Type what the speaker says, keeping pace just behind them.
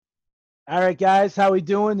All right, guys, how we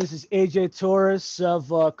doing? This is AJ Torres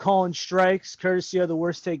of Calling Strikes, courtesy of the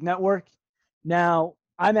Worst Take Network. Now,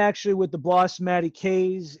 I'm actually with the boss, Matty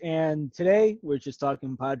Kays, and today we're just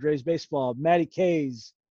talking Padres baseball. Matty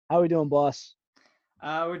Kays, how we doing, boss?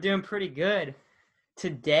 We're doing pretty good.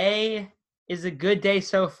 Today is a good day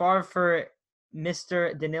so far for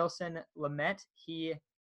Mr. Denilson Lamet. He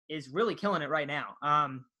is really killing it right now.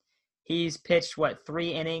 He's pitched what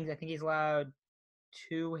 3 innings? I think he's allowed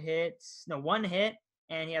 2 hits, no 1 hit,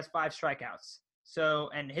 and he has 5 strikeouts. So,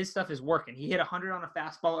 and his stuff is working. He hit 100 on a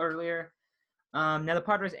fastball earlier. Now the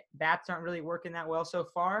Padres bats aren't really working that well so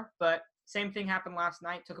far, but same thing happened last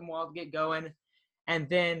night. Took him a while to get going, and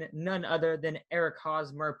then none other than Eric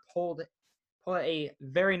Hosmer pulled a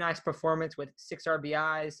very nice performance with 6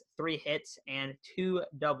 RBIs, 3 hits, and 2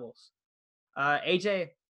 doubles. AJ,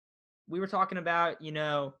 we were talking about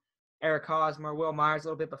Eric Hosmer, Will Myers a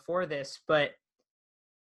little bit before this, but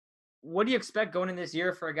what do you expect going in this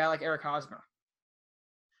year for a guy like Eric Hosmer?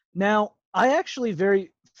 Now, I actually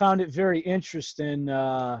very found it very interesting.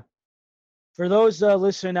 For those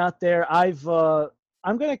listening out there, I'm going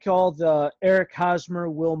to call the Eric Hosmer,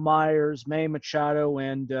 Will Myers, Manny Machado,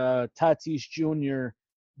 and Tatis Jr.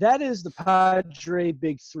 That is the Padre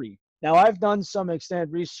Big Three. Now, I've done some extended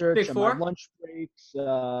Big research on my four? lunch breaks,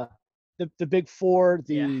 the Big Four,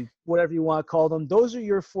 Yeah. the whatever you want to call them. Those are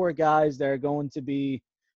your four guys that are going to be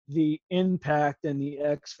the impact and the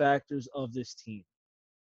X factors of this team.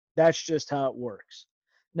 That's just how it works.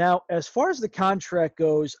 Now, as far as the contract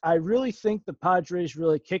goes, I really think the Padres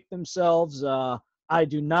really kicked themselves. I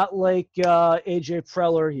do not like AJ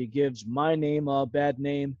Preller. He gives my name a bad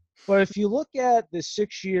name. But if you look at the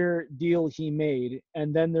 6 year deal he made,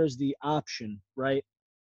 and then there's the option, right?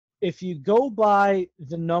 If you go by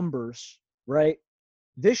the numbers, right?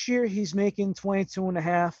 This year he's making 22 and a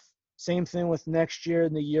half. Same thing with next year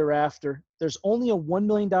and the year after. There's only a $1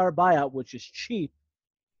 million buyout, which is cheap,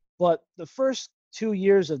 but the first 2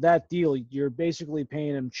 years of that deal, you're basically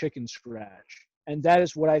paying him chicken scratch. And that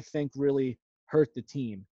is what I think really hurt the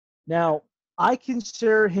team. Now, I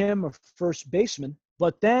consider him a first baseman,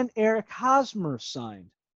 but then Eric Hosmer signed.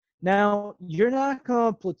 Now, you're not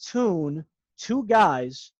going to platoon two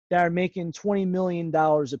guys that are making $20 million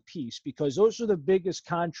apiece because those are the biggest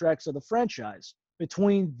contracts of the franchise.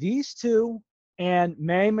 Between these two and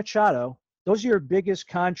Manny Machado, those are your biggest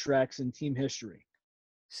contracts in team history.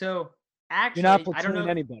 So You're not actually, platooning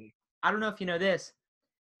anybody. I don't know if you know this.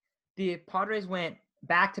 The Padres went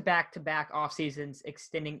back to back to back off seasons,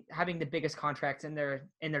 extending having the biggest contracts in their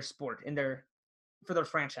sport for their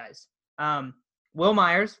franchise. Um, Will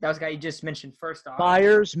Myers, that was the guy you just mentioned first off.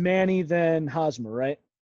 Myers, Manny, then Hosmer, right?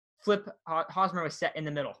 Flip Hosmer was set in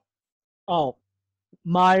the middle. Oh,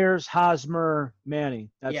 Myers, Hosmer, Manny.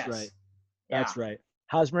 That's right. Yes, yeah. That's right.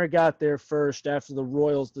 Hosmer got there first after the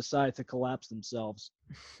Royals decided to collapse themselves.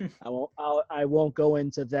 I won't go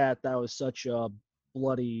into that. That was such a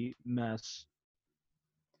bloody mess.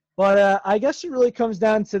 But I guess it really comes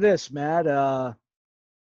down to this, Matt.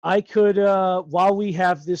 I could, while we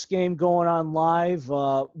have this game going on live,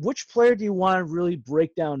 which player do you want to really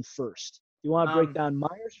break down first? Do you want to break um, down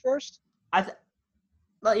Myers first? I th-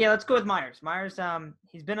 well, yeah, let's go with Myers. Myers,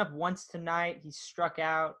 he's been up once tonight. He's struck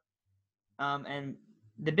out. And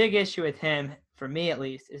the big issue with him, for me at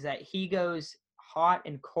least, is that he goes hot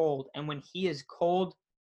and cold, and when he is cold,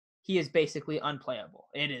 he is basically unplayable.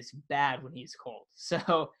 It is bad when he's cold.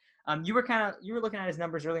 So you were looking at his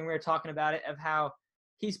numbers earlier when we were talking about it of how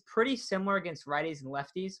he's pretty similar against righties and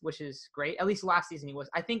lefties, which is great. At least last season he was.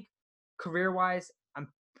 I think career wise, I'm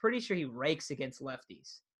pretty sure he rakes against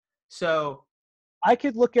lefties. So I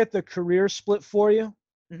could look at the career split for you.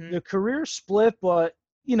 mhm. The career split, but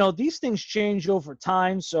these things change over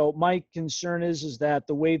time. So my concern is that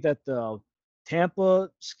the way that the Tampa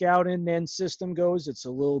scouting and system goes, it's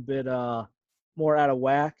a little bit more out of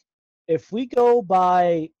whack. If we go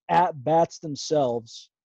by at bats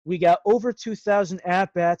themselves, we got over 2,000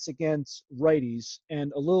 at bats against righties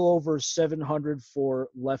and a little over 700 for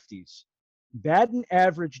lefties. Batting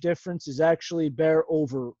average difference is actually better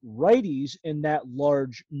over righties in that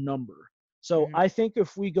large number. So Mhm. I think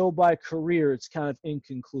if we go by career, it's kind of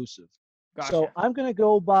inconclusive. So Gotcha. I'm going to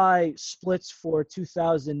go by splits for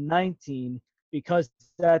 2019 because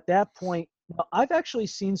at that point, I've actually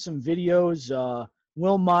seen some videos.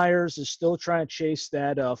 Will Myers is still trying to chase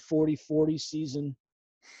that 40-40 season.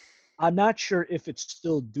 I'm not sure if it's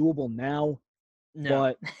still doable now,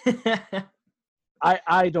 No. but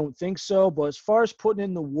I don't think so. But as far as putting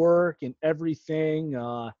in the work and everything,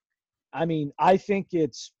 I mean, I think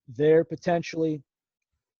it's there potentially.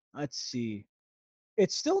 Let's see.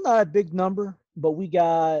 It's still not a big number, but we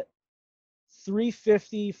got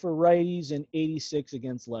 350 for righties and 86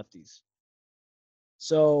 against lefties.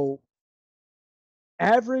 So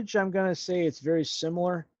average, I'm going to say it's very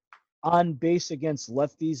similar. On base against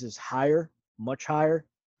lefties is higher, much higher.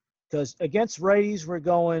 Because against righties, we're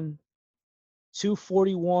going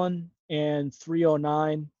 241 and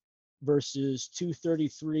 309 versus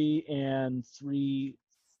 233 and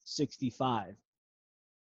 365.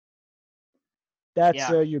 That's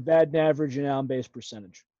Yeah. your batting average and on base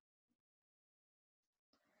percentage.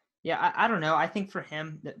 Yeah, I don't know. I think for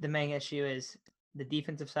him, the main issue is the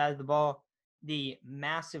defensive side of the ball, the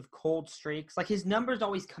massive cold streaks. Like his numbers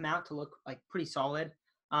always come out to look like pretty solid.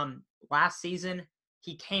 Last season,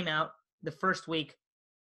 he came out the first week,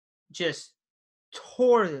 just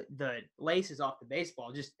tore the laces off the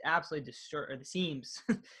baseball, just absolutely destroyed the seams.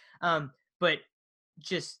 But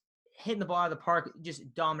just hitting the ball out of the park,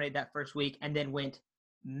 just dominated that first week, and then went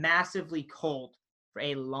massively cold for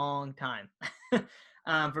a long time,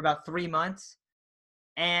 for about 3 months,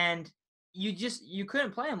 and you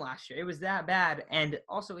couldn't play him last year. It was that bad, and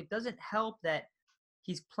also it doesn't help that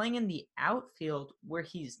he's playing in the outfield where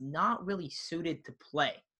he's not really suited to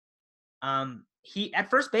play. He at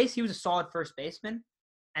first base he was a solid first baseman,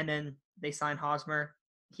 and then they signed Hosmer.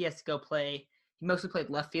 He has to go play. He mostly played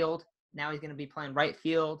left field. Now he's going to be playing right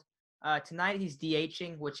field. Tonight he's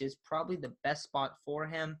DHing, which is probably the best spot for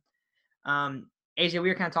him. AJ, we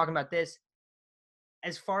were kind of talking about this.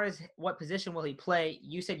 As far as what position will he play,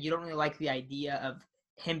 you said you don't really like the idea of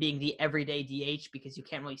him being the everyday DH because you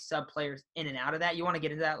can't really sub players in and out of that. You want to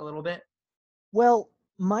get into that a little bit? Well,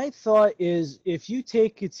 my thought is if you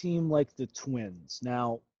take a team like the Twins,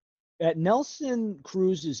 now at Nelson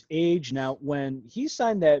Cruz's age, now when he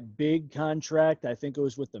signed that big contract, I think it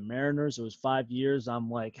was with the Mariners, it was 5 years. I'm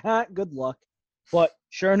like, good luck. But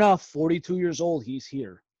sure enough, 42 years old, he's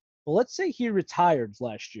here. Well, let's say he retired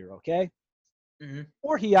last year, okay? Mm-hmm.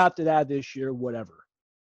 Or he opted out this year, whatever.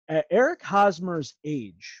 At Eric Hosmer's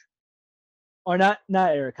age, or not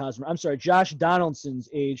Eric Hosmer, I'm sorry, Josh Donaldson's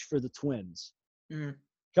age for the Twins. Mm-hmm.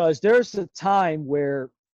 Because there's a time where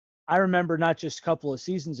I remember not just a couple of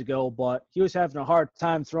seasons ago, but he was having a hard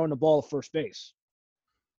time throwing the ball to first base.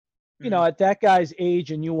 You know, at that guy's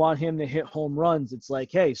age and you want him to hit home runs, it's like,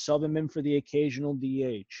 hey, sub him in for the occasional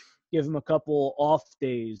DH. Give him a couple off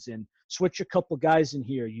days and switch a couple guys in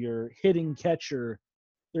here. You're hitting catcher.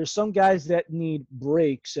 There's some guys that need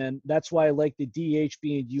breaks, and that's why I like the DH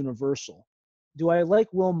being universal. Do I like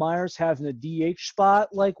Will Myers having a DH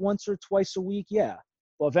spot like once or twice a week? Yeah.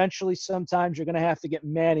 But eventually, sometimes you're going to have to get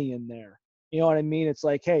Manny in there. You know what I mean? It's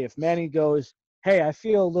like, hey, if Manny goes, hey, I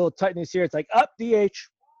feel a little tightness here, it's like, up, DH.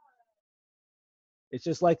 It's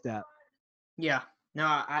just like that. Yeah. No,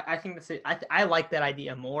 I think that's it. I like that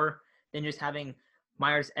idea more than just having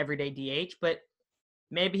Myers everyday DH, but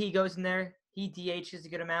maybe he goes in there, he DHs a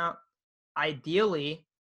good amount. Ideally,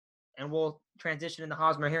 and we'll transition into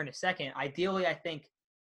Hosmer here in a second. Ideally, I think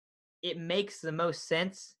it makes the most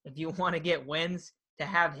sense if you want to get wins to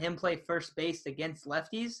have him play first base against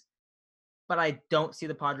lefties, but I don't see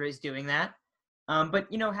the Padres doing that. But,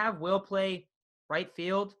 have Will play right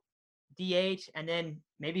field, DH, and then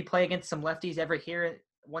maybe play against some lefties every here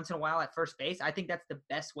once in a while at first base. I think that's the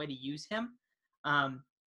best way to use him.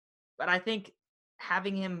 But I think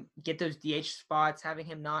having him get those DH spots, having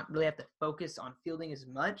him not really have to focus on fielding as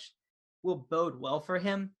much will bode well for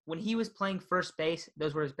him. When he was playing first base,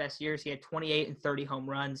 those were his best years. He had 28 and 30 home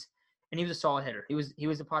runs, and he was a solid hitter. He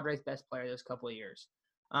was the Padres' best player those couple of years.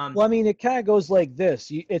 Well, I mean, it kind of goes like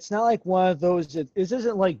this. It's not like one of those. This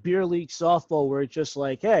isn't like beer league softball where it's just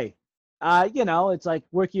like, hey, it's like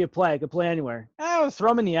where can you play? I could play anywhere.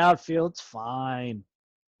 Throw him in the outfield. It's fine.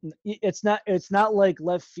 It's not. It's not like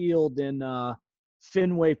left field in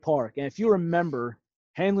Fenway Park. And if you remember,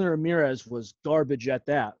 Hanley Ramirez was garbage at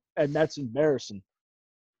that, and that's embarrassing.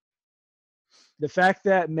 The fact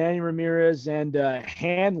that Manny Ramirez and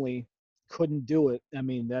Hanley couldn't do it, I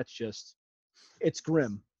mean, that's just it's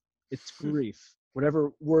grim. It's grief.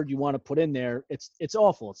 Whatever word you want to put in there, it's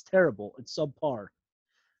awful. It's terrible. It's subpar.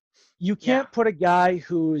 You can't put a guy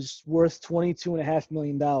who's worth $22.5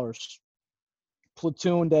 million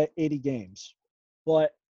platooned at 80 games.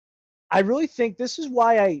 But I really think this is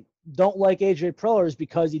why I don't like AJ Preller is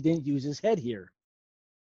because he didn't use his head here.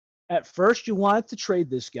 At first, you wanted to trade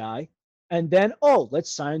this guy, and then,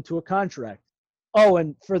 let's sign to a contract.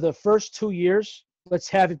 And for the first 2 years, let's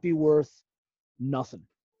have it be worth nothing.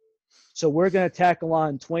 So we're going to tackle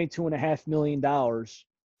on $22.5 million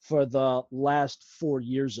for the last 4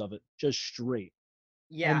 years of it, just straight.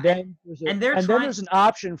 Yeah. And then there's an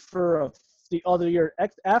option for the other year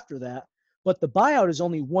after that but the buyout is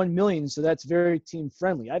only 1 million, so that's very team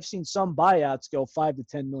friendly. I've seen some buyouts go $5 to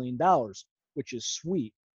 $10 million, which is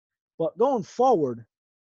sweet. But going forward,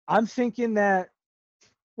 I'm thinking that.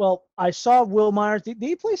 Well, I saw Will Myers. Did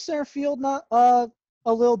he play center field not a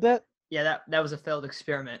little bit? Yeah, that was a failed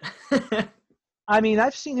experiment. I mean,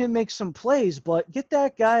 I've seen him make some plays, but get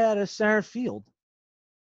that guy out of center field.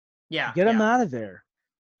 Yeah, Get him yeah. out of there.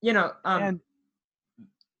 You know, And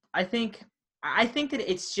I think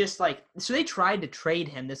that it's just like, so they tried to trade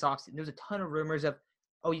him this offseason. There was a ton of rumors of,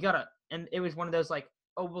 oh, you gotta, and it was one of those like,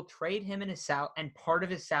 oh, we'll trade him in his and part of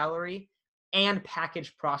his salary and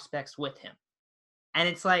package prospects with him. And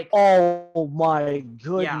it's like, oh my yeah.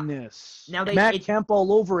 goodness. Now Matt Kemp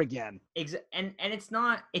all over again. And it's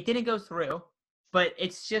not, it didn't go through, but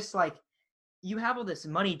it's just like, you have all this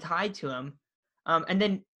money tied to him. And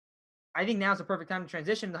then I think now's the perfect time to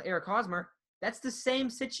transition to Eric Hosmer. That's the same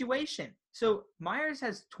situation. So Myers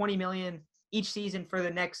has $20 million each season for the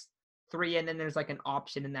next 3, and then there's like an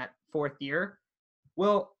option in that 4th year.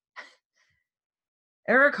 Well,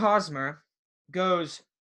 Eric Hosmer goes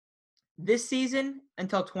this season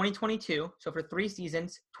until 2022. So for 3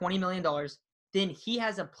 seasons, $20 million. Then he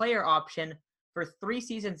has a player option for 3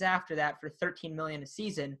 seasons after that for $13 million a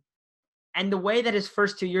season. And the way that his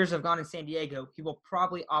first 2 years have gone in San Diego, he will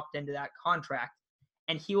probably opt into that contract,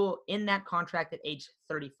 and he will end that contract at age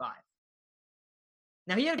 35.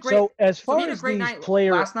 Now he had a great. So as far he had a as great these night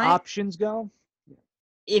player last night. options go,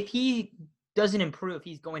 If he doesn't improve,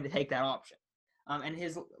 he's going to take that option. And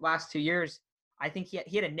his last 2 years, I think he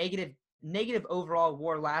had a negative overall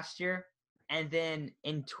WAR last year, and then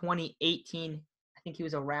in 2018, I think he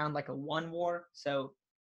was around like a 1 WAR. So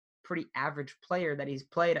pretty average player that he's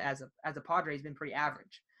played as a Padre. He's been pretty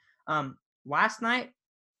average. Last night,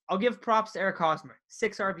 I'll give props to Eric Hosmer.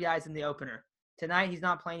 6 RBIs in the opener. Tonight, he's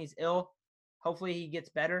not playing. He's ill. Hopefully, he gets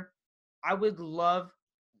better. I would love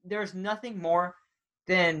 – there's nothing more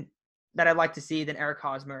than that I'd like to see than Eric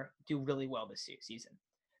Hosmer do really well this season,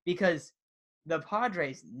 because the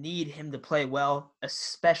Padres need him to play well,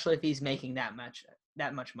 especially if he's making that much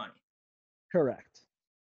money. correct.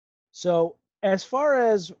 So as far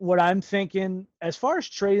as what I'm thinking, as far as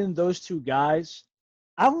trading those 2 guys,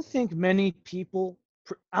 I don't think many people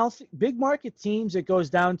 – I don't think big market teams, it goes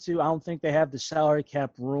down to I don't think they have the salary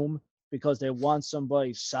cap room because they want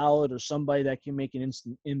somebody solid or somebody that can make an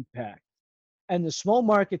instant impact. And the small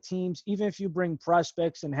market teams, even if you bring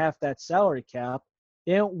prospects and half that salary cap,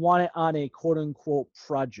 they don't want it on a quote-unquote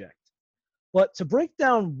project. But to break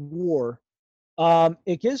down WAR,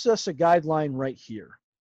 it gives us a guideline right here.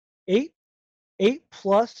 8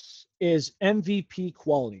 plus is MVP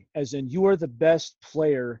quality, as in you are the best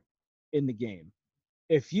player in the game.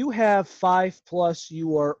 If you have 5 plus,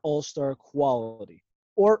 you are all-star quality,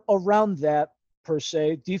 or around that per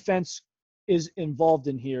se. Defense is involved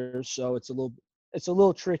in here, so it's a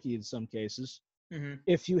little tricky in some cases. Mm-hmm.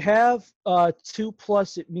 If you have 2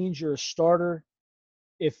 plus, it means you're a starter.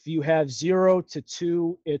 If you have 0 to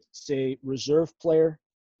 2, it's a reserve player.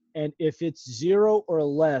 And if it's 0 or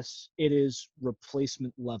less, it is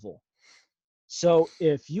replacement level. So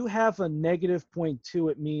if you have a negative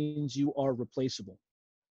 0.2, it means you are replaceable.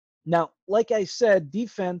 Now, like I said,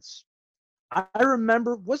 defense, I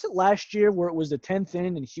remember, was it last year where it was the 10th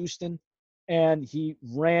inning in Houston and he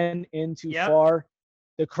ran in too far?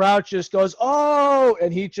 The crowd just goes, oh,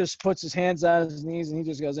 and he just puts his hands on his knees and he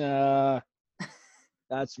just goes,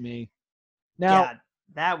 that's me. Now, yeah,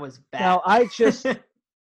 that was bad. Now, I just,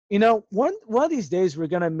 one of these days we're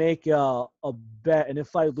going to make a bet, and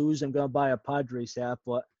if I lose, I'm going to buy a Padres hat,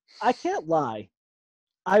 but I can't lie.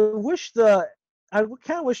 I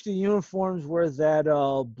kind of wish the uniforms were that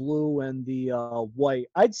blue and the white.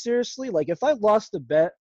 I'd seriously, like, if I lost a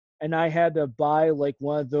bet and I had to buy, like,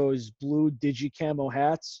 one of those blue Digi-Camo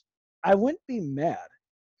hats, I wouldn't be mad.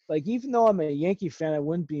 Like, even though I'm a Yankee fan, I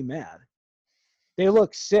wouldn't be mad. They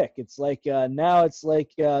look sick. It's like now it's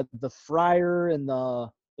like the Friar and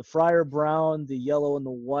the Friar brown, the yellow and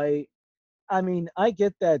the white. I mean, I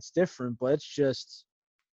get that it's different, but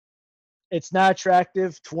it's not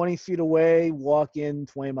attractive. 20 feet away, walk in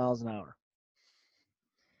 20 miles an hour.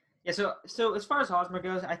 Yeah, so as far as Hosmer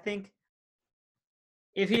goes, I think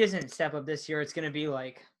if he doesn't step up this year, it's going to be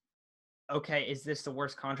like, okay, is this the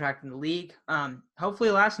worst contract in the league?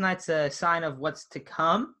 Hopefully last night's a sign of what's to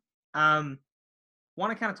come. Want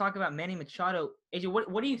to kind of talk about Manny Machado. AJ,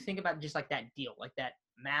 what do you think about just like that deal, like that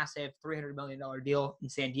massive $300 million deal in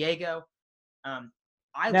San Diego? I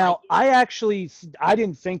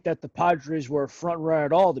didn't think that the Padres were a front runner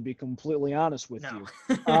at all, to be completely honest with you.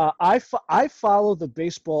 I follow the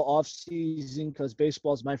baseball offseason because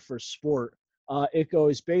baseball is my first sport. It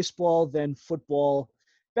goes baseball, then football.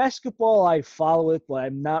 Basketball, I follow it, but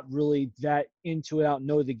I'm not really that into it. I don't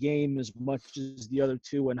know the game as much as the other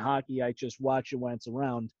two. And hockey, I just watch it when it's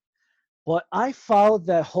around. But I followed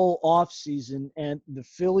that whole off season, and the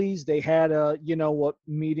Phillies, they had a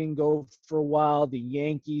meeting go for a while. The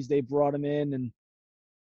Yankees, they brought him in, and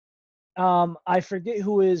I forget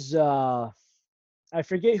who his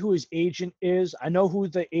agent is. I know who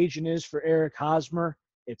the agent is for Eric Hosmer.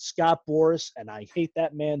 It's Scott Boras, and I hate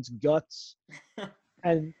that man's guts.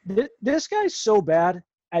 And this guy's so bad.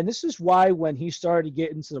 And this is why when he started to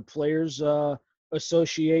get into the Players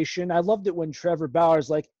Association, I loved it when Trevor Bauer's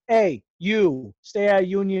like, hey, you, stay out of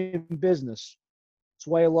union business. That's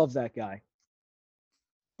why I love that guy.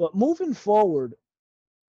 But moving forward,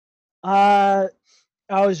 I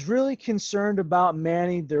was really concerned about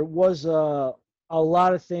Manny. There was a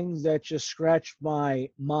lot of things that just scratched my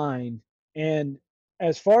mind. And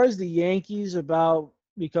as far as the Yankees,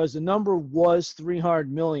 because the number was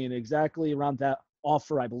 300 million, exactly around that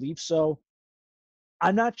offer, I believe so.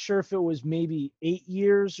 I'm not sure if it was maybe 8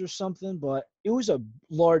 years or something, but it was a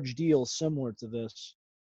large deal similar to this.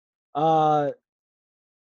 But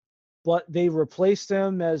they replaced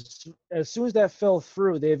him as soon as that fell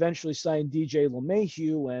through. They eventually signed DJ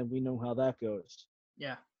LeMahieu, and we know how that goes.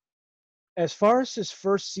 Yeah. As far as his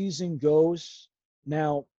first season goes,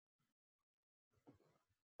 now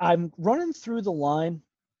I'm running through the line,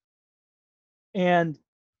 and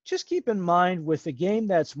just keep in mind with a game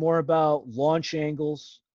that's more about launch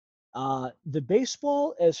angles, the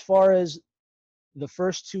baseball, as far as the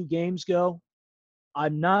first two games go,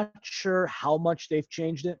 I'm not sure how much they've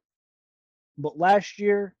changed it. But last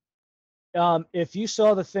year, if you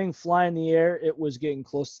saw the thing fly in the air, it was getting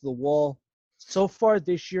close to the wall. So far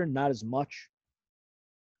this year, not as much.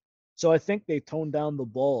 So I think they toned down the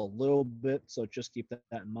ball a little bit. So just keep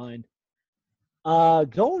that in mind.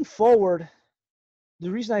 Going forward, the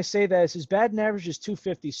reason I say that is his batting average is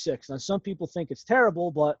 256. Now, some people think it's terrible,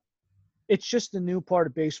 but it's just a new part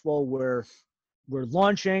of baseball where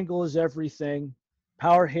launch angle is everything,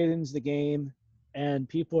 power hitting's the game, and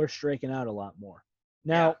people are striking out a lot more.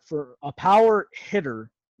 Now, for a power hitter,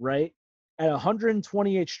 right, at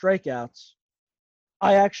 128 strikeouts,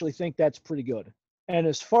 I actually think that's pretty good. And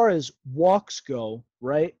as far as walks go,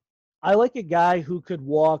 right, I like a guy who could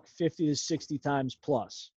walk 50 to 60 times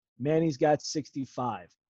plus. Manny's got 65.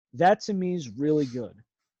 That to me is really good.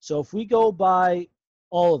 So if we go by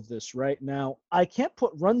all of this right now, I can't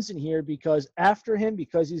put runs in here because after him,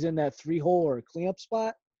 because he's in that 3-hole or cleanup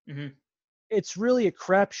spot, it's really a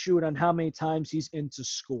crapshoot on how many times he's in to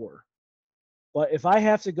score. But if I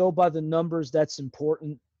have to go by the numbers, that's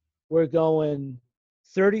important. We're going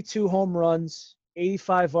 32 home runs,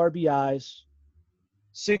 85 RBIs,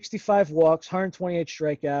 65 walks, 128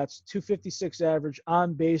 strikeouts, 256 average,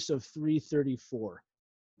 on base of 334.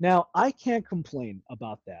 Now, I can't complain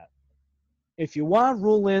about that. If you want to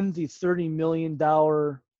rule in the $30 million,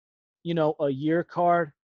 a year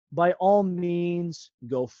card, by all means,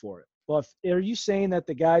 go for it. But are you saying that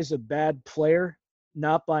the guy's a bad player?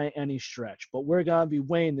 Not by any stretch. But we're going to be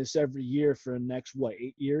weighing this every year for the next,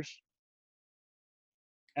 8 years?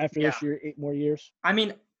 After this year, 8 more years? I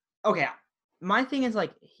mean, okay. My thing is,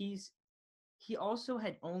 like, he also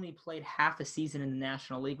had only played half a season in the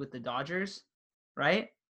National League with the Dodgers, right?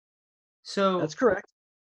 So that's correct.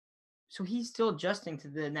 So he's still adjusting to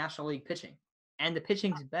the National League pitching, and the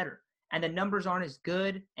pitching's better, and the numbers aren't as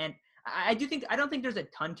good. And I don't think there's a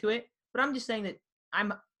ton to it, but I'm just saying that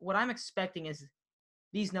what I'm expecting is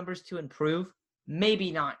these numbers to improve.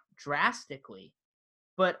 Maybe not drastically,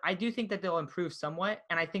 but I do think that they'll improve somewhat.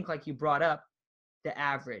 And I think, like you brought up, the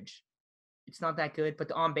average, it's not that good, but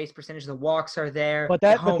the on-base percentage, the walks are there. But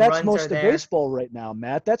that's most of baseball right now,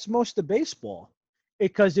 Matt. That's most of baseball.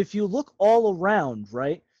 Because if you look all around,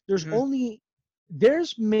 right, there's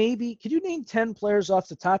maybe, could you name 10 players off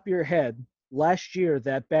the top of your head last year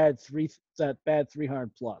that bad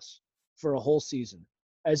 300 plus for a whole season?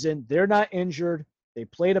 As in, they're not injured. They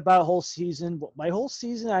played about a whole season. By whole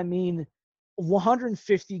season, I mean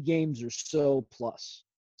 150 games or so plus.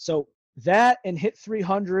 So that and hit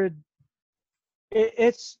 300,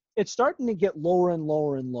 it's starting to get lower and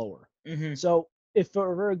lower and lower. So if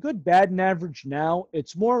for a good batting average now,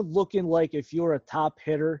 it's more looking like if you're a top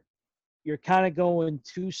hitter, you're kind of going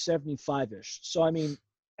 275-ish. So, I mean,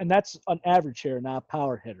 and that's an average hitter, not a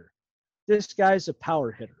power hitter. This guy's a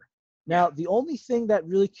power hitter. Now, the only thing that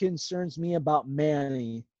really concerns me about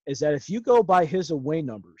Manny is that if you go by his away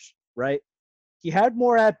numbers, right, he had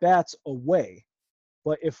more at-bats away.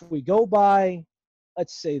 But if we go by,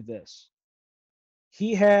 let's say this,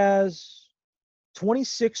 he has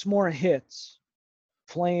 26 more hits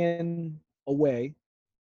playing away.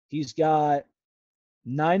 He's got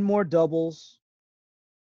 9 more doubles,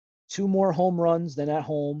 2 more home runs than at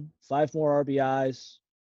home, 5 more RBIs,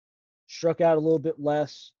 struck out a little bit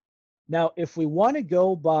less. Now, if we want to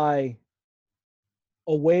go by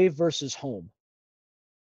away versus home,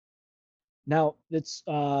 now it's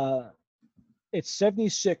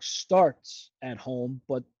 76 starts at home,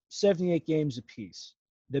 but 78 games apiece.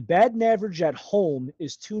 The batting average at home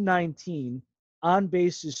is 219, on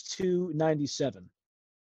base is 297.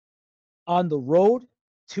 On the road,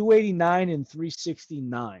 289 and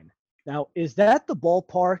 369. Now, is that the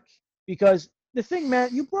ballpark? Because the thing,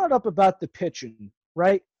 Matt, you brought up about the pitching,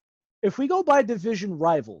 right? If we go by division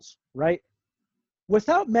rivals, right?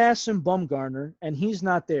 Without Madison Bumgarner, and he's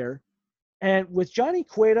not there, and with Johnny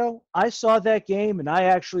Cueto, I saw that game, and I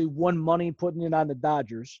actually won money putting it on the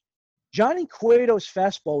Dodgers. Johnny Cueto's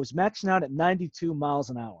fastball was maxing out at 92 miles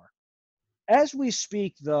an hour. As we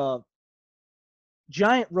speak, the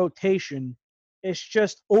Giant rotation is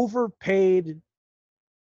just overpaid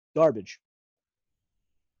garbage.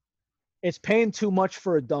 It's paying too much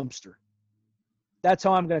for a dumpster. That's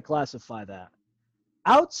how I'm going to classify that.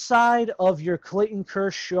 Outside of your Clayton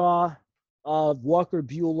Kershaw, Walker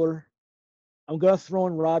Buehler, I'm going to throw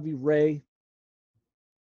in Robbie Ray.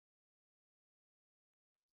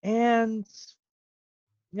 And,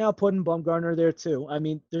 putting Bumgarner there too. I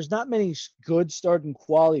mean, there's not many good starting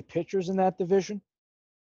quality pitchers in that division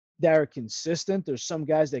that are consistent. There's some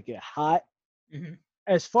guys that get hot. Mm-hmm.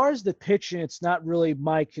 As far as the pitching, it's not really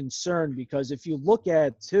my concern because if you look at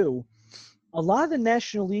it too, a lot of the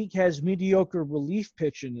National League has mediocre relief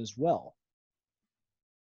pitching as well.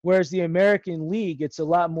 Whereas the American League, it's a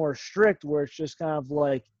lot more strict where it's just kind of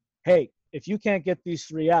like, hey, if you can't get these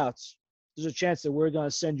 3 outs, there's a chance that we're going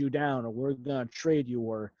to send you down or we're going to trade you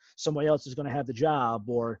or somebody else is going to have the job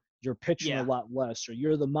or you're pitching a lot less or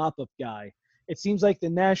you're the mop-up guy. It seems like the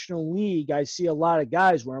National League, I see a lot of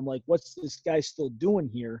guys where I'm like, what's this guy still doing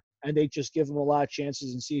here? And they just give him a lot of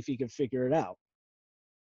chances and see if he can figure it out.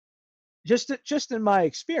 Just in my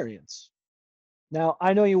experience. Now,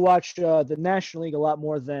 I know you watch the National League a lot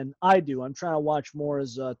more than I do. I'm trying to watch more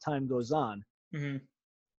as time goes on. Mm-hmm.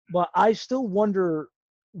 But I still wonder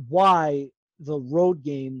why the road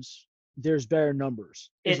games, there's better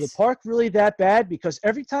numbers. Is the park really that bad? Because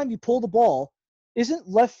every time you pull the ball, isn't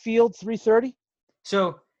left field 330?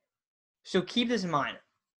 So keep this in mind.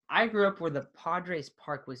 I grew up where the Padres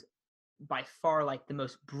Park was by far like the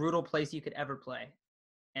most brutal place you could ever play.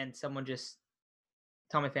 And someone just,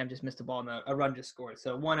 Tommy Pham just missed a ball and a run just scored.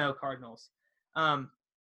 So 1-0 Cardinals.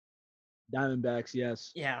 Diamondbacks,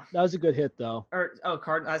 yes. Yeah. That was a good hit, though.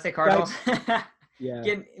 I say Cardinals. Yeah.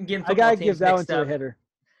 Getting I got to give that one to a hitter.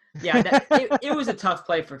 Yeah, it was a tough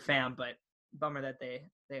play for Pham, but bummer that they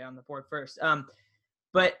on the board first.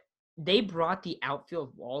 But they brought the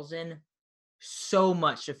outfield walls in so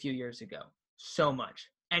much a few years ago. So much.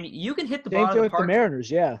 And you can hit the ball out of the park. The Mariners,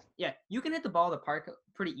 yeah. Yeah, you can hit the ball out of the park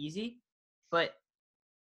pretty easy, but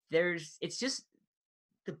it's just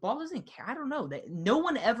the ball doesn't care. I don't know. No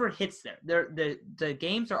one ever hits there. The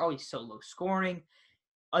games are always so low scoring.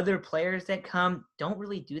 Other players that come don't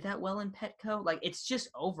really do that well in Petco. Like, it's just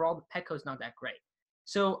overall, Petco's not that great.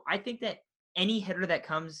 So I think that any hitter that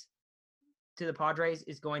comes to the Padres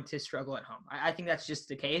is going to struggle at home. I think that's just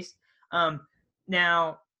the case.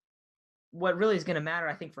 Now, what really is going to matter,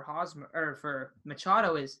 I think, for Hosmer or for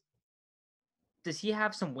Machado is, does he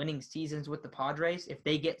have some winning seasons with the Padres? If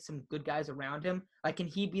they get some good guys around him, like, can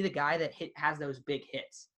he be the guy that has those big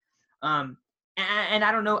hits? And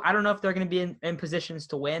I don't know if they're going to be in positions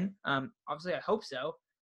to win. Obviously, I hope so.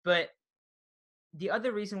 But the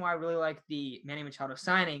other reason why I really like the Manny Machado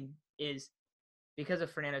signing is because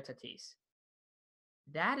of Fernando Tatis.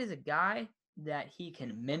 That is a guy that he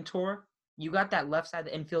can mentor. You got that left side of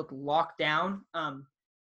the infield locked down.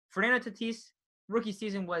 Fernando Tatis, rookie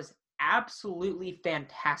season was absolutely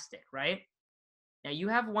fantastic, right? Now, you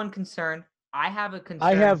have one concern. I have a concern.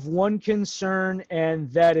 I have one concern,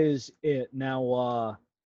 and that is it. Now,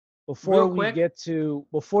 before you get to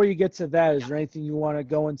that, is there anything you want to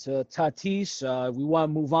go into Tatis? We want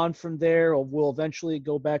to move on from there, or we'll eventually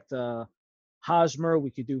go back to Hosmer.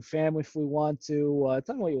 We could do Pham if we want to.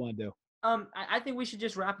 Tell me what you want to do. I think we should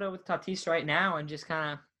just wrap it up with Tatis right now and just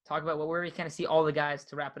kind of talk about where we kind of see all the guys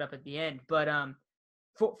to wrap it up at the end. But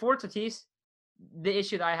for Tatis, the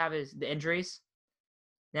issue that I have is the injuries.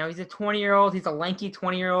 Now, he's a 20-year-old. He's a lanky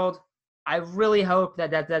 20-year-old. I really hope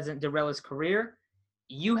that doesn't derail his career.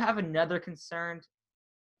 You have another concern.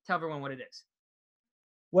 Tell everyone what it is.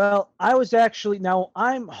 Well, I was actually – now,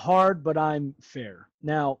 I'm hard, but I'm fair.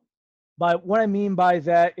 Now, But what I mean by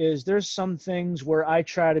that is there's some things where I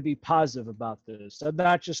try to be positive about this. I'm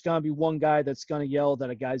not just going to be one guy that's going to yell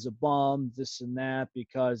that a guy's a bum, this and that,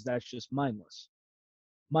 because that's just mindless.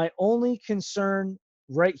 My only concern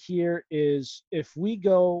right here is if we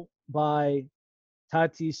go by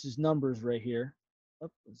Tatis's numbers right here. Oh,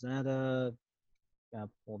 is that gotta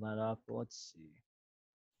pull that up. Let's see.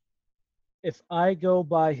 If I go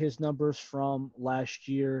by his numbers from last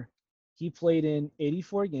year, he played in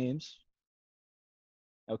 84 games.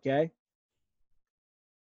 Okay.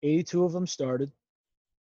 82 of them started.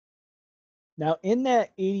 Now, in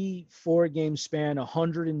that 84 game span,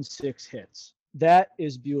 106 hits. That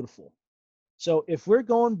is beautiful. So if we're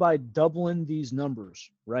going by doubling these numbers,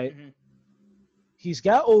 right? Mm-hmm. He's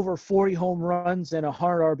got over 40 home runs and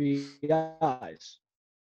 100 RBIs.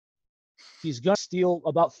 He's going to steal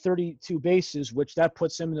about 32 bases, which that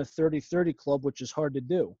puts him in the 30-30 club, which is hard to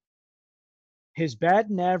do. His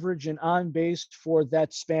batting average and on base for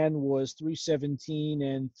that span was 317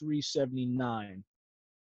 and 379.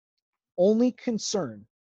 Only concern.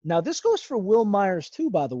 Now, this goes for Will Myers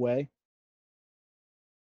too, by the way.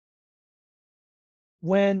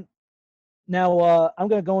 I'm going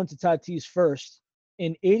to go into Tatis first.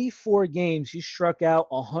 In 84 games, he struck out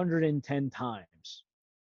 110 times.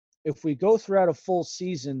 If we go throughout a full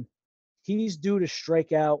season, he's due to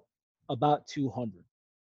strike out about 200.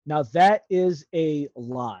 Now, that is a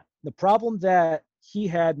lot. The problem that he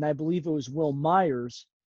had, and I believe it was Will Myers,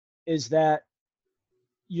 is that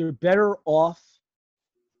you're better off,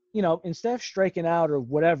 instead of striking out or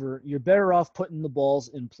whatever, you're better off putting the balls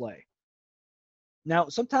in play. Now,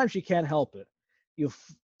 sometimes you can't help it. You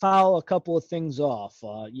foul a couple of things off.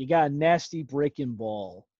 You got a nasty breaking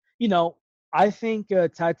ball. I think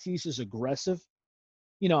Tatis is aggressive,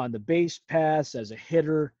 on the base pass as a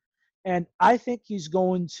hitter. And I think he's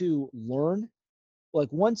going to learn.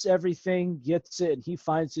 Like once everything gets it and he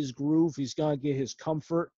finds his groove, he's going to get his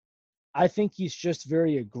comfort. I think he's just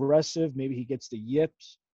very aggressive. Maybe he gets the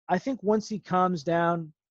yips. I think once he calms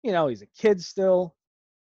down, he's a kid still.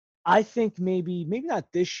 I think maybe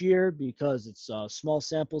not this year because it's a small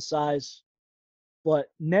sample size, but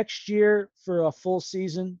next year for a full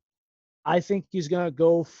season, I think he's going to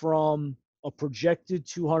go from a projected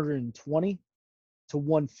 220 to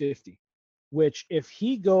 150, which if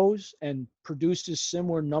he goes and produces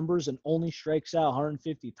similar numbers and only strikes out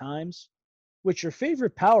 150 times, which your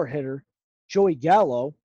favorite power hitter, Joey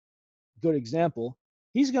Gallo, good example,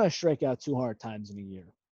 he's going to strike out 200 times in a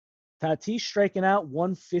year. Tatis striking out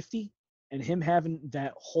 150 and him having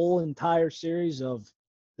that whole entire series of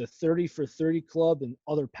the 30 for 30 club and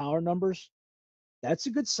other power numbers, that's a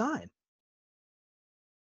good sign.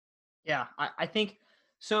 Yeah, I think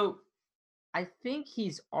so. I think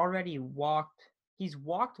he's already walked. He's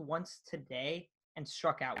walked once today and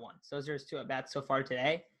struck out once. Those are his two at bats so far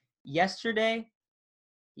today. Yesterday,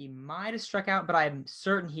 he might have struck out, but I'm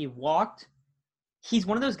certain he walked. He's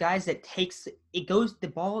one of those guys that it goes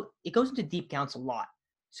into deep counts a lot.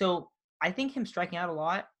 So I think him striking out a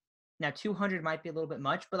lot. Now 200 might be a little bit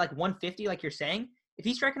much, but like 150, like you're saying, if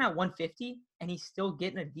he's striking out 150 and he's still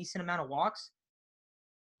getting a decent amount of walks,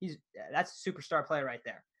 that's a superstar player right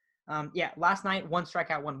there. Last night, 1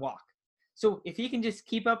 strikeout, 1 walk. So if he can just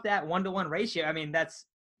keep up that 1-to-1 ratio, I mean, that's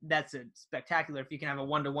a spectacular if you can have a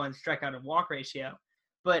 1-to-1 strikeout and walk ratio.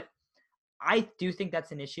 But I do think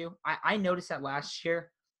that's an issue. I noticed that last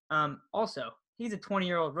year. Also, he's a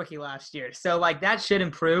 20-year-old rookie last year. So, like, that should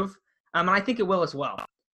improve. And I think it will as well.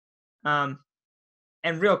 And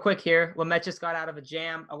real quick here, Lamet just got out of a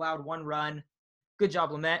jam, allowed 1 run. Good job,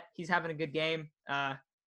 Lamet. He's having a good game.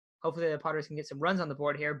 Hopefully the Padres can get some runs on the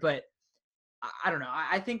board here. But I don't know.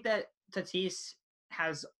 I think that Tatis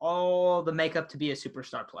has all the makeup to be a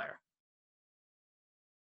superstar player.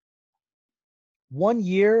 1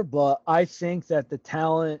 year, but I think that the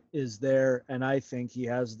talent is there, and I think he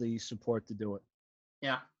has the support to do it.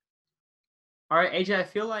 Yeah. All right, AJ, I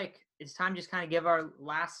feel like it's time to just kind of give our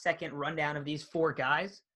last second rundown of these 4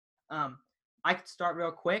 guys. I could start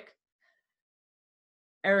real quick.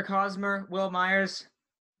 Eric Hosmer, Will Myers,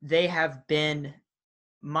 they have been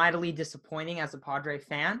mightily disappointing as a Padre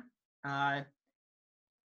fan.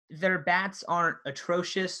 Their bats aren't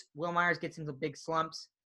atrocious. Will Myers gets into big slumps.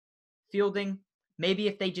 Fielding, maybe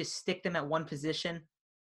if they just stick them at one position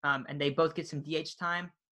and they both get some DH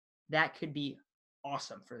time, that could be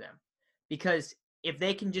awesome for them. Because if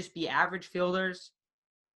they can just be average fielders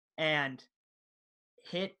and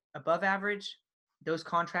hit above average, those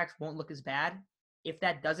contracts won't look as bad. If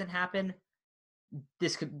that doesn't happen,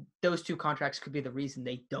 those 2 contracts could be the reason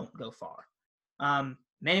they don't go far.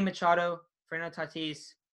 Manny Machado, Fernando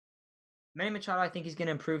Tatis, Manny Machado, I think he's going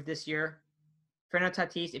to improve this year. Fernando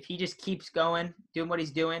Tatis, if he just keeps going, doing what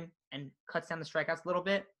he's doing, and cuts down the strikeouts a little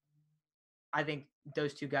bit, I think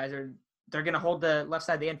those two guys they're going to hold the left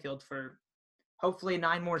side of the infield for hopefully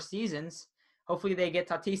 9 more seasons. Hopefully they get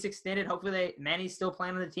Tatis extended. Hopefully Manny's still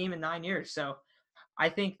playing on the team in 9 years. So I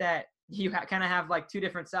think that you kind of have like two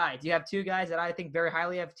different sides. You have two guys that I think very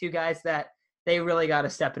highly of, two guys that they really got to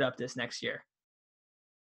step it up this next year.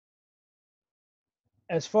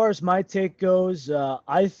 As far as my take goes,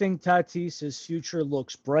 I think Tatis's future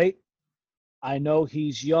looks bright. I know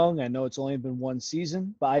he's young. I know it's only been one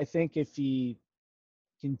season, but I think if he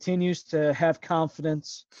continues to have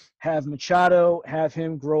confidence, have Machado, have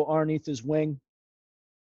him grow underneath his wing,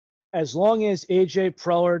 as long as AJ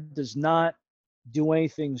Preller does not do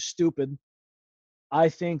anything stupid, I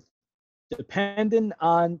think depending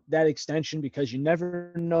on that extension, because you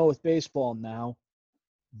never know with baseball now,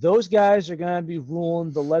 those guys are going to be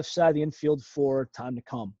ruling the left side of the infield for time to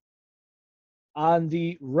come. On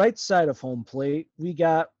the right side of home plate, we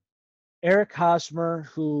got Eric Hosmer,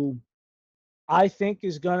 who I think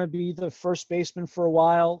is going to be the first baseman for a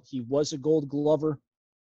while. He was a Gold Glover.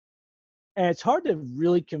 And it's hard to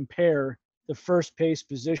really compare the first base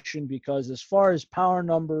position because as far as power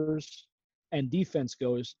numbers and defense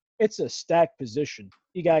goes, it's a stacked position.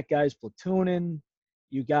 You got guys platooning.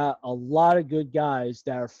 You got a lot of good guys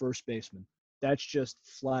that are first basemen. That's just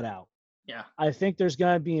flat out. Yeah. I think there's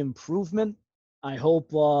going to be improvement. I hope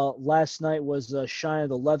last night was a shine of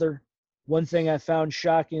the leather. One thing I found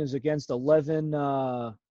shocking is against 11,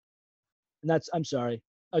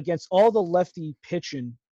 against all the lefty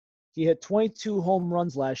pitching, he hit 22 home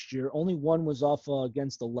runs last year. Only one was off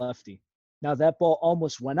against the lefty. Now, that ball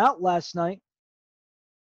almost went out last night,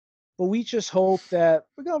 but we just hope that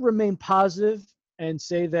we're going to remain positive and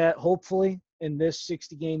say that hopefully in this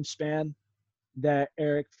 60-game span that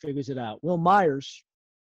Eric figures it out. Will Myers,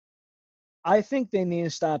 I think they need to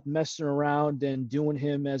stop messing around and doing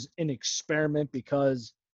him as an experiment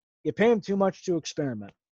because you pay him too much to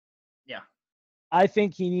experiment. Yeah. I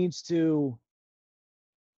think he needs to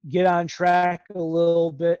get on track a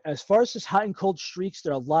little bit. As far as his hot and cold streaks,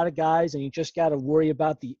 there are a lot of guys, and you just got to worry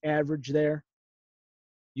about the average there.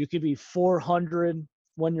 You could be 400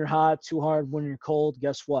 when you're hot, 200 when you're cold.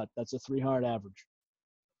 Guess what? That's a 300 average.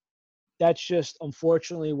 That's just,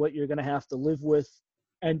 unfortunately, what you're going to have to live with.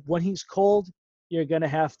 And when he's cold, you're going to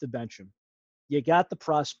have to bench him. You got the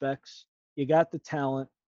prospects. You got the talent.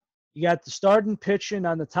 You got the starting pitching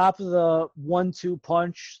on the top of the 1-2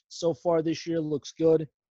 punch so far this year looks good.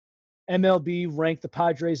 MLB ranked the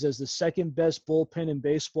Padres as the second best bullpen in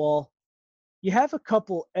baseball. You have a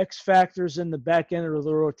couple X factors in the back end of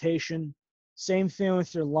the rotation. Same thing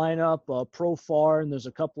with your lineup, Profar, and there's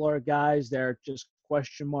a couple other guys that are just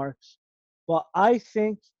question marks. But I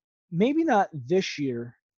think maybe not this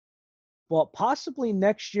year, but possibly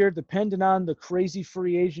next year, depending on the crazy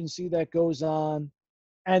free agency that goes on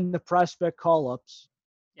and the prospect call-ups.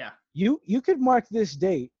 Yeah. You could mark this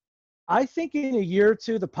date. I think in a year or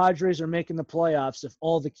two, the Padres are making the playoffs if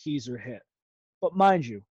all the keys are hit. But mind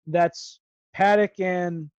you, that's Paddock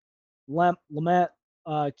and Lamet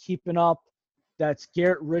keeping up. That's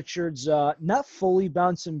Garrett Richards not fully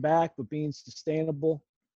bouncing back, but being sustainable.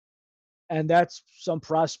 And that's some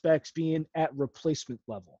prospects being at replacement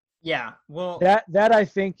level. Yeah. Well, that I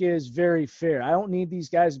think is very fair. I don't need these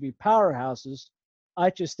guys to be powerhouses. I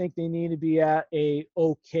just think they need to be at a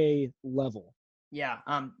okay level. Yeah.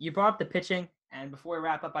 You brought up the pitching, and before we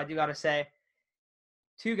wrap up, I do got to say,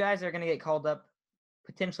 two guys are going to get called up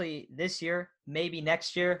potentially this year, maybe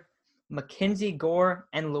next year. Mackenzie Gore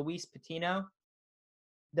and Luis Patino.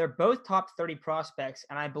 They're both top 30 prospects,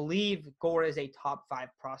 and I believe Gore is a top 5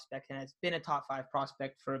 prospect, and has been a top 5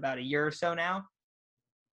 prospect for about a year or so now.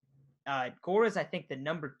 Gore is, I think, the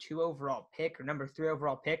number 2 overall pick or number 3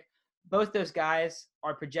 overall pick. Both those guys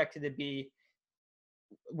are projected to be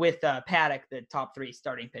with Paddock, the top 3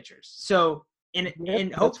 starting pitchers. So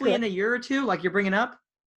in hopefully in a year or two, like you're bringing up,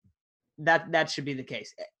 that should be the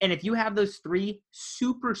case. And if you have those 3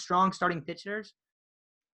 super strong starting pitchers,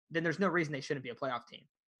 then there's no reason they shouldn't be a playoff team.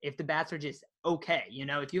 If the bats are just okay,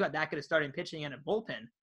 if you got that good of starting pitching and a bullpen,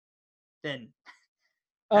 then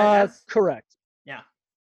that's correct. Yeah.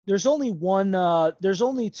 There's only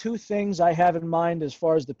 2 things I have in mind as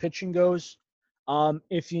far as the pitching goes.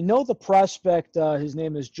 If you know the prospect, his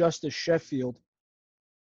name is Justice Sheffield.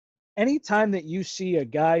 Anytime that you see a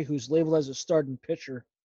guy who's labeled as a starting pitcher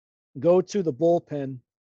go to the bullpen,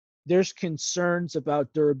 there's concerns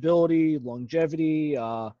about durability, longevity,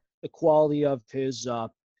 the quality of his,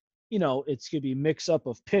 it's going to be mix up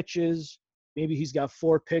of pitches. Maybe he's got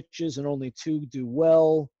 4 pitches and only 2 do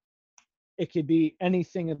well. It could be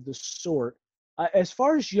anything of the sort. As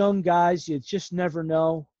far as young guys, you just never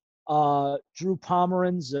know. Drew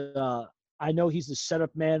Pomeranz, I know he's the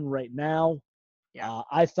setup man right now. Yeah.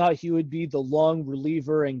 I thought he would be the long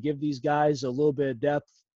reliever and give these guys a little bit of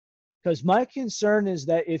depth. Because my concern is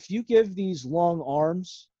that if you give these long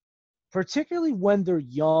arms, particularly when they're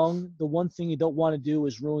young, the one thing you don't want to do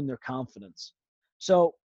is ruin their confidence.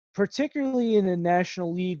 So, particularly in the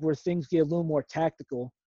National League where things get a little more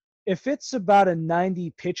tactical, if it's about a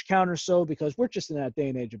 90 pitch count or so, because we're just in that day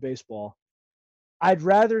and age of baseball, I'd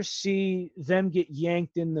rather see them get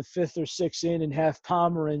yanked in the fifth or sixth inning and have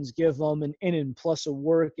Pomeranz give them an inning plus a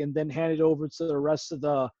work and then hand it over to the rest of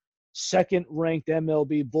the second ranked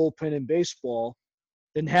MLB bullpen in baseball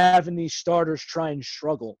than having these starters try and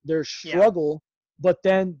struggle. There's Yeah. struggle, but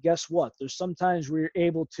then guess what? There's sometimes where you're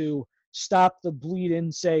able to stop the bleed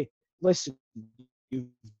and say, listen, you've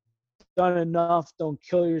done enough. Don't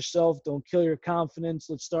kill yourself. Don't kill your confidence.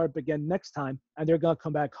 Let's start again next time. And they're going to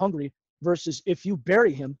come back hungry. Versus if you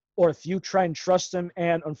bury him or if you try and trust him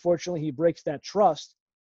and unfortunately he breaks that trust,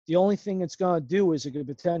 the only thing it's going to do is it could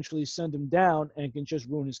potentially send him down and can just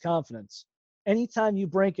ruin his confidence. Anytime you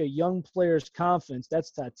break a young player's confidence,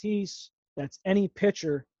 that's Tatis, that's any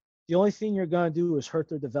pitcher, the only thing you're going to do is hurt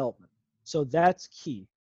their development. So that's key.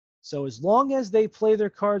 So as long as they play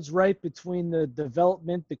their cards right between the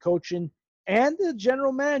development, the coaching, and the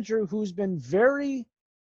general manager who's been very,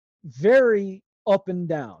 very up and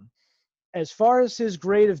down. As far as his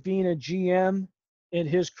grade of being a GM in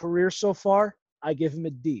his career so far, I give him a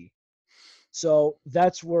D. So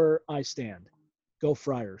that's where I stand. Go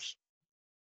Friars.